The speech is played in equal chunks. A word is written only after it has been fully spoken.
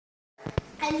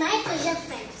and my pleasure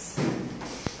friends.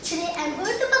 Today I am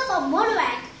going to perform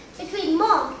Monoact between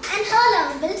mom and her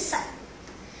lovable son.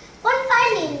 One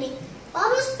fine evening,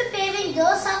 mom is preparing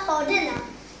dosa for dinner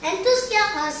and Tusya,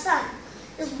 her son,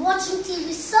 is watching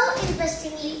TV so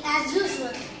interestingly as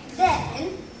usual.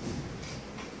 Then,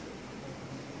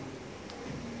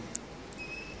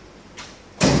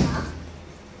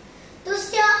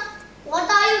 Tusya, what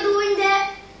are you doing there?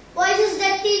 Why is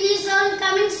that TV sound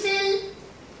coming still?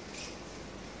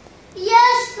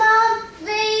 Yes, mom,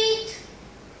 wait.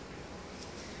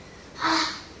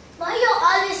 Why you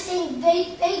always saying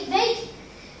wait, wait, wait?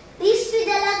 These three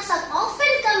dialogues are often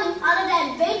coming other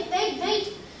than wait, wait,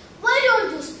 wait. Why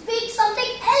don't you speak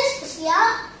something else,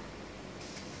 Tusya?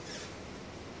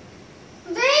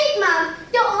 Wait, mom,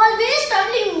 you're always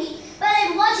troubling me while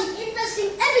I'm watching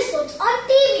interesting episodes on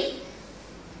TV.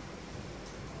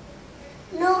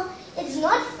 No, it's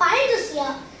not fine,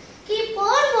 Tusya. Keep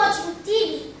on watching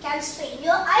TV can strain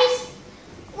your eyes.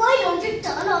 Why don't you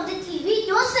turn off the TV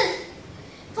yourself?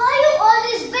 Why you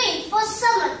always wait for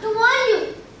someone to warn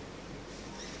you?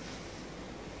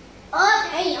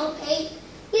 Okay.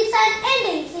 It's an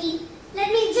ending scene. Let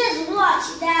me just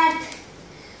watch that.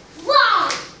 Wow!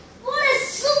 What a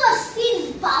super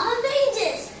scene, Power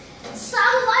Rangers!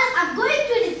 Someone are going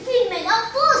to defeat Mega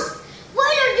Force. Why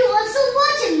don't you also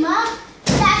watch it, Mom?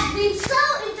 That's been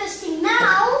so interesting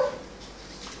now.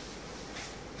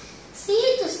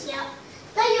 See, Tusya,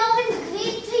 now you're in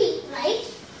grade 3, right?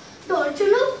 Don't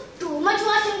you know too much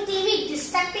watching TV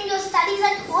distracting your studies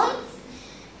at home?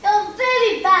 You're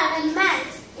very bad at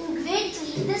maths in grade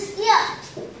 3 this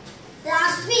year.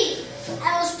 Last week,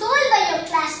 I was told by your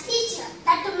class teacher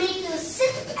that to make you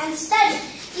sit and study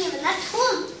even at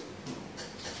home.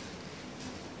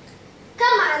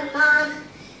 Come on, Mom.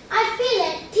 I feel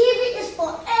like TV is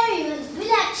for everyone's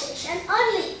relaxation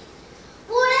only.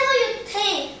 Whatever you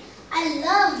think, I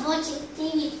love watching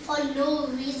TV for no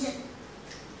reason.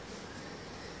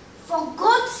 For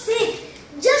God's sake,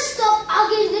 just stop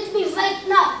arguing with me right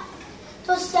now.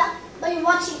 Tusya, by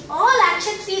watching all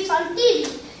action scenes on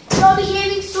TV, you're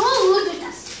behaving so rude with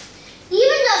us. Even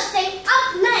you're staying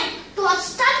up night to watch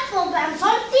stunt programs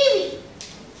on TV.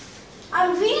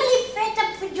 I'm really fed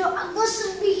up with your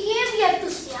aggressive behavior,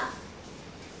 Tusya.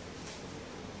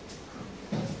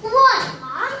 What,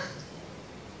 Mom?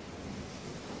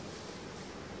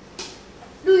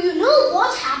 Do you know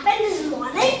what happened this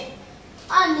morning?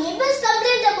 Our neighbors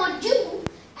complained about you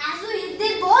as you hit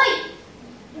their boy.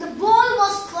 The boy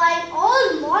was crying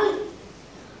all morning.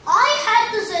 I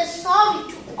had to say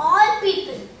sorry to all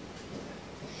people.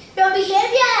 Your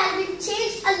behavior has been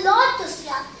changed a lot,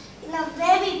 Tusya, in a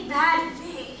very bad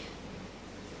way.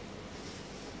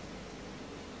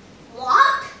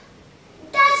 What?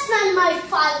 That's not my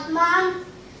fault, Mom.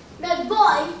 The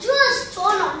boy just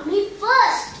told on me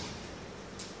first.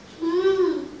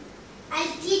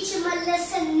 I'll teach him a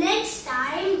lesson next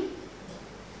time.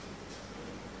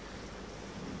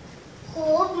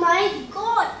 Oh my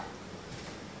God.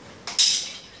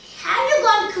 Have you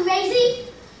gone crazy?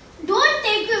 Don't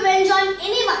take revenge on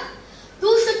anyone.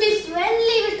 You should be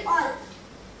friendly with all.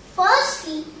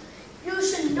 Firstly, you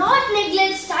should not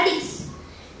neglect studies.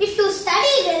 If you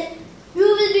study well, you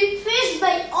will be praised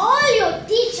by all your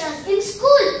teachers in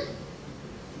school.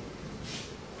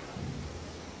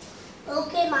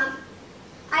 Okay, Mom.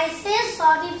 I say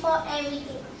sorry for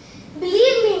everything.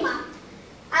 Believe me, Mom.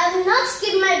 I will not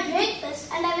skip my breakfast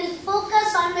and I will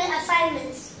focus on my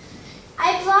assignments.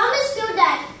 I promise you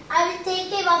that I will take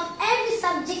care of every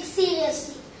subject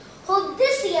seriously. Hope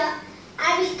this year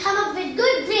I will come up with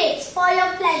good grades for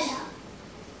your pleasure.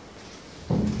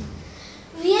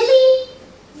 Really?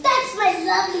 That's my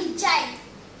lovely child.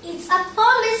 It's a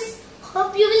promise.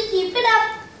 Hope you will keep it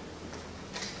up.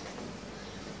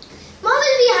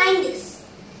 Moral behind this.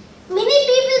 Many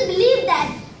people believe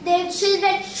that their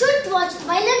children should watch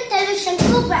violent television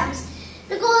programs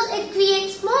because it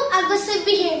creates more aggressive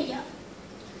behavior.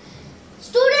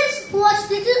 Students who watch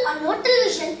little or no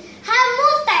television have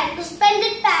more time to spend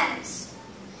with parents.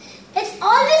 It's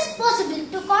always possible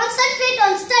to concentrate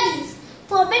on studies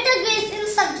for better grades